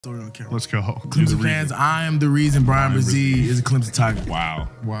Story on camera. Let's go. Clemson fans, I am the reason Bryan Bresee is a Clemson Tiger.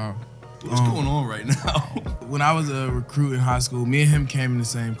 Wow. What's going on right now? When I was a recruit in high school, me and him came in the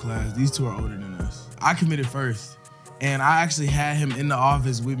same class. These two are older than us. I committed first. And I actually had him in the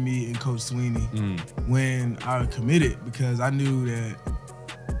office with me and Coach Sweeney when I committed because I knew that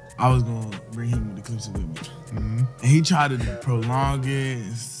I was going to bring him to Clemson with me. And he tried to prolong it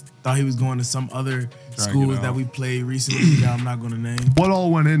and thought he was going to some other schools that we played recently that I'm not going to name. What all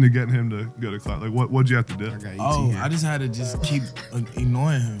went into getting him to go to class? Like, what'd you have to do? I just had to just keep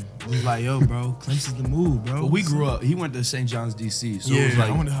ignoring him. It was like, yo, bro, Clemson's the move, bro. But we grew up. He went to St. John's, D.C. So yeah, it was like,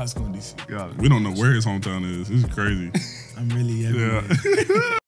 I went to high school in D.C. Got it. We don't know where his hometown is. This is crazy. I'm really everywhere. Yeah.